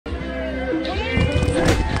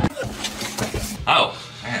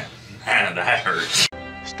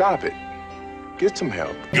Stop it. Get some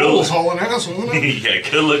help. Good hauling ass, wasn't it? Yeah,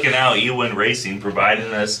 good looking out. E1 Racing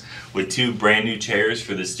providing us with 2 brand new chairs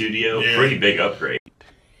for the studio. Yeah. Pretty big upgrade.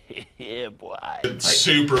 Yeah, boy. It's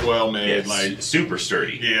super well made, Yeah, like super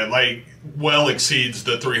sturdy. yeah, like well exceeds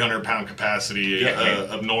the 300-pound capacity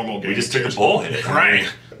of normal gaming. We just took a chairs. bull hit.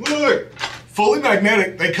 Right. Look, fully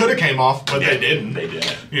magnetic. They could have came off, but they didn't. They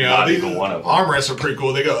didn't. You know, Not these even one of them. armrests are pretty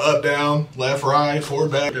cool. They go up, down, left, right, forward,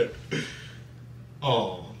 back.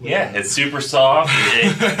 Oh. Yeah, it's super soft.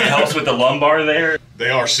 It helps with the lumbar there. They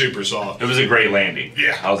are super soft. It was a great landing.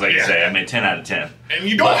 Yeah. I was like to Yeah. say, I mean 10 out of 10. And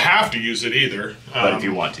you don't have to use it either. But if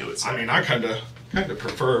you want to, it's I mean, I kind of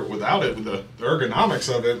prefer it without it. With the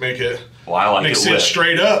ergonomics of it, make it well, I like make it sit with.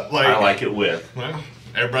 straight up. Like I like it with. Well,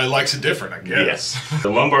 everybody likes it different, I guess. Yes. The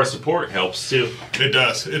lumbar support helps too. It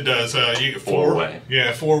does. It does. You get Four-way.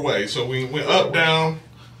 Yeah, 4-way. So we went up, down,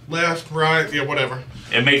 left, right. Yeah, whatever.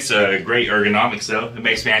 It makes a great ergonomics though. It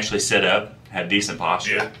makes me actually sit up, have decent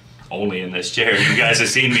posture. Yeah. Only in this chair. You guys have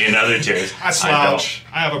seen me in other chairs. I slouch.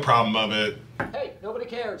 I have a problem of it. Hey, nobody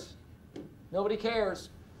cares. Nobody cares.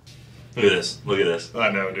 Look at this. Look at this.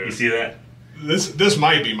 I know, dude. You see that? This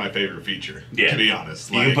might be my favorite feature. Yeah. To be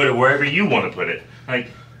honest, You can put it wherever you want to put it. Like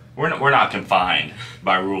we're not confined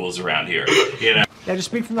by rules around here. You know. Yeah, just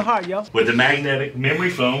speak from the heart, yo. With the magnetic memory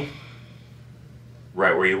foam,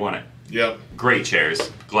 right where you want it. Yep. Great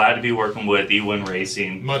chairs. Glad to be working with E1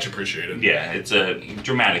 Racing. Much appreciated. Yeah, it's a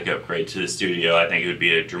dramatic upgrade to the studio. I think it would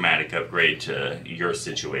be a dramatic upgrade to your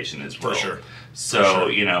situation as well. For sure. So, For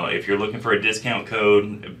sure. you know, if you're looking for a discount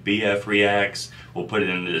code, BFReact, we'll put it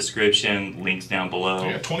in the description, links down below.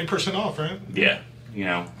 Yeah, 20% off, right? Yeah, you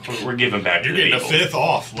know, we're giving back You're to the getting people. a 5th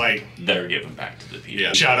off. Like, They're giving back to the people.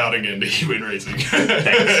 yeah. Shout out again to E1 Racing.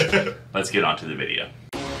 Thanks. Let's get on to the video.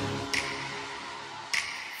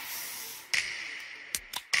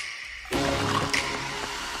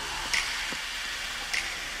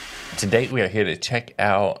 Today we are here to check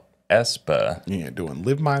out aespa. Yeah, doing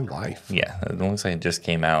Live My Life. Yeah, it looks like it just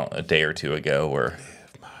came out a day or two ago, or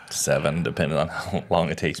 7, depending on how long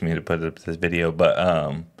it takes me to put up this video. But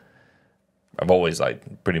I've always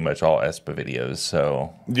liked pretty much all aespa videos,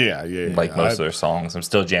 so Yeah. like most of their songs. I'm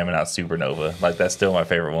still jamming out Supernova. Like that's still my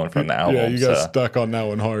favorite one from the album. Yeah, you got stuck on that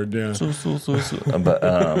one hard, yeah. But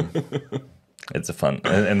it's a fun,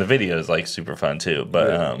 and the video is like super fun too.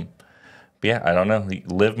 But yeah, I don't know.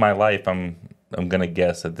 Live My Life. I'm gonna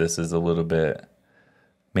guess that this is a little bit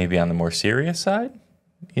maybe on the more serious side.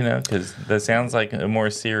 You know, because that sounds like a more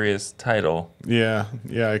serious title. Yeah,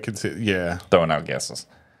 I could see. Yeah, Throwing out guesses.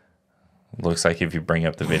 Looks like if you bring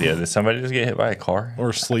up the video, did somebody just get hit by a car?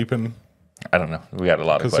 or sleeping I don't know. We got a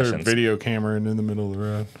lot of because they're questions. video cameraing in the middle of the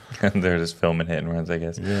road. They're just filming hit and runs, I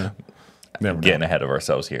guess. Yeah, never Getting ahead of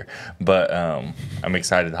ourselves here. But I'm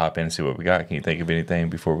excited to hop in and see what we got. Can you think of anything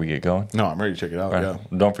before we get going? No, I'm ready to check it out. Right. Yeah,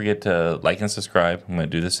 Don't forget to like and subscribe. I'm going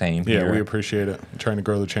to do the same yeah, here. we appreciate it. I'm trying to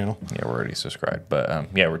grow the channel. Yeah, we're already subscribed. But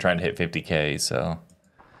yeah, we're trying to hit 50K, so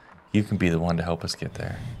you can be the one to help us get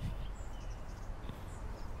there.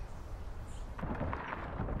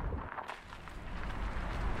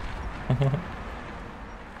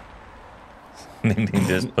 Ning Ning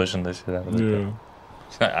just pushing this shit out of the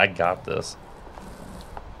Yeah. I got this.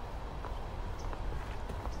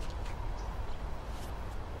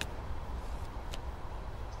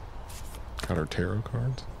 Got our tarot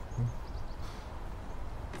cards.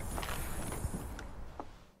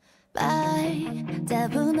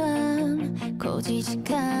 따분한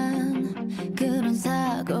고지식한 그런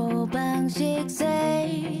사고방식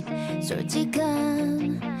say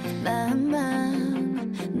솔직한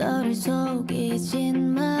마음만 너를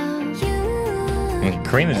속이진 마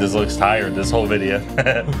Karina just looks tired this whole video.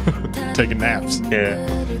 Taking naps. Yeah.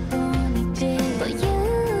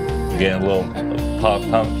 Getting a little pop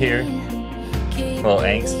pump here. A little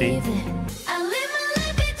angsty.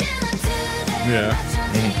 Yeah.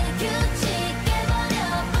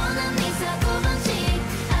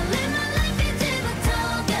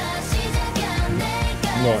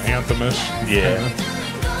 A little anthemish. Yeah.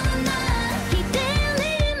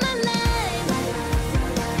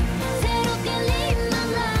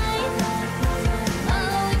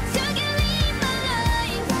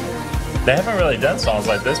 They haven't really done songs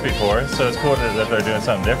like this before, so it's cool that they're doing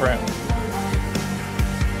something different.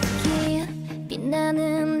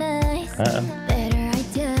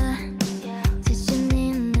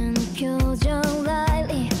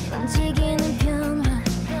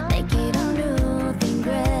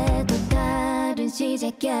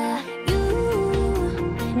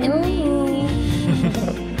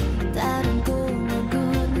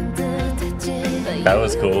 That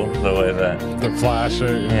was cool, the way that. The flash.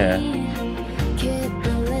 Yeah.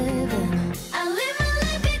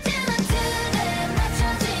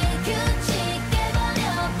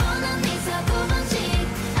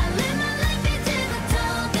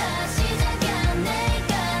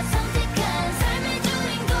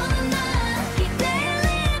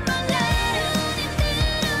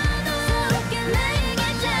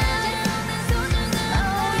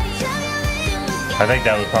 I think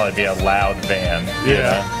that would probably be a loud van.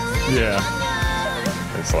 Yeah.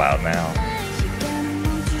 Yeah. It's loud now.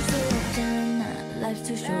 Life's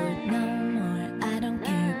too short, no more. I don't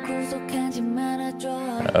care. 구속하지 말아줘.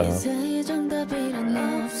 이제의 정답이란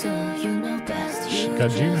없어. You know best. You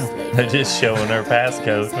got you just now. live They're just showing her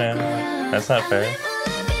passcode, man. That's not fair.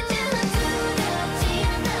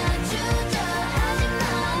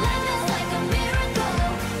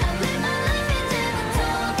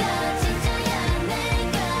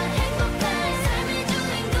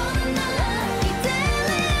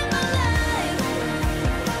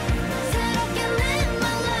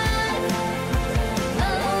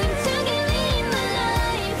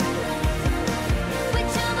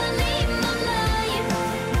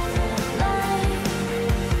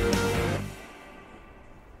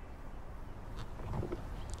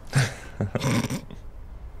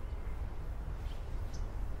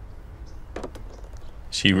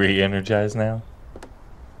 She re-energized now?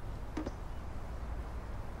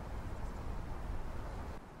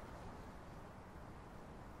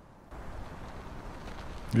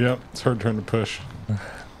 Yep, it's her turn to push.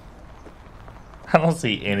 I don't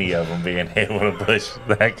see any of them being able to push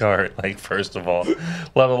that cart, like, first of all,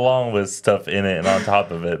 let alone with stuff in it and on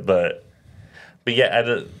top of it. But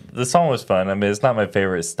yeah, the song was fun. I mean, it's not my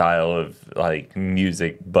favorite style of, like,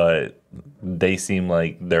 music, but they seem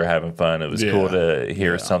like they're having fun. It was cool to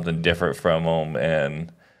hear something different from them.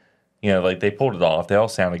 And, you know, like, they pulled it off. They all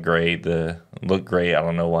sounded great. They looked great. I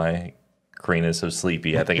don't know why Karina's so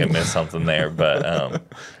sleepy. I think I missed something there. But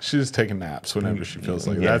She's just taking naps whenever she feels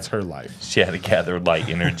like that's her life. she had to gather light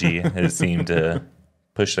energy. It seemed to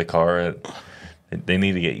push the car. They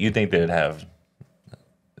need to get, you think they'd have,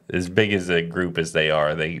 as big as a group as they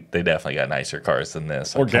are, they definitely got nicer cars than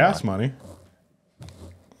this. Or gas money.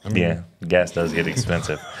 I mean, yeah, gas does get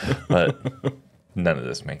expensive, but none of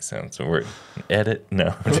this makes sense. We're edit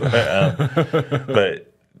no,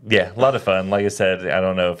 but yeah, a lot of fun. Like I said, I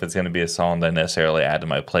don't know if it's going to be a song that I necessarily add to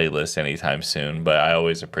my playlist anytime soon, but I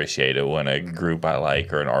always appreciate it when a group I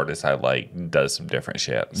like or an artist I like does some different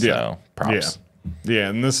shit. So props. Yeah,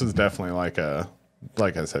 and this is definitely like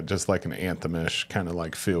I said, just like an anthemish kind of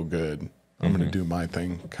like feel good. I'm gonna do my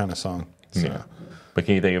thing kind of song. So. Yeah. But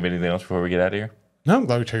can you think of anything else before we get out of here? No, I'm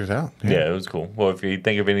glad we checked it out. Yeah, it was cool. Well, if you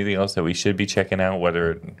think of anything else that we should be checking out,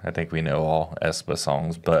 whether I think we know all aespa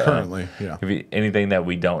songs, but Currently, anything that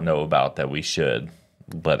we don't know about that we should,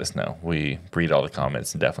 let us know. We read all the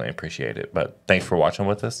comments and definitely appreciate it. But thanks for watching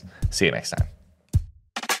with us. See you next time.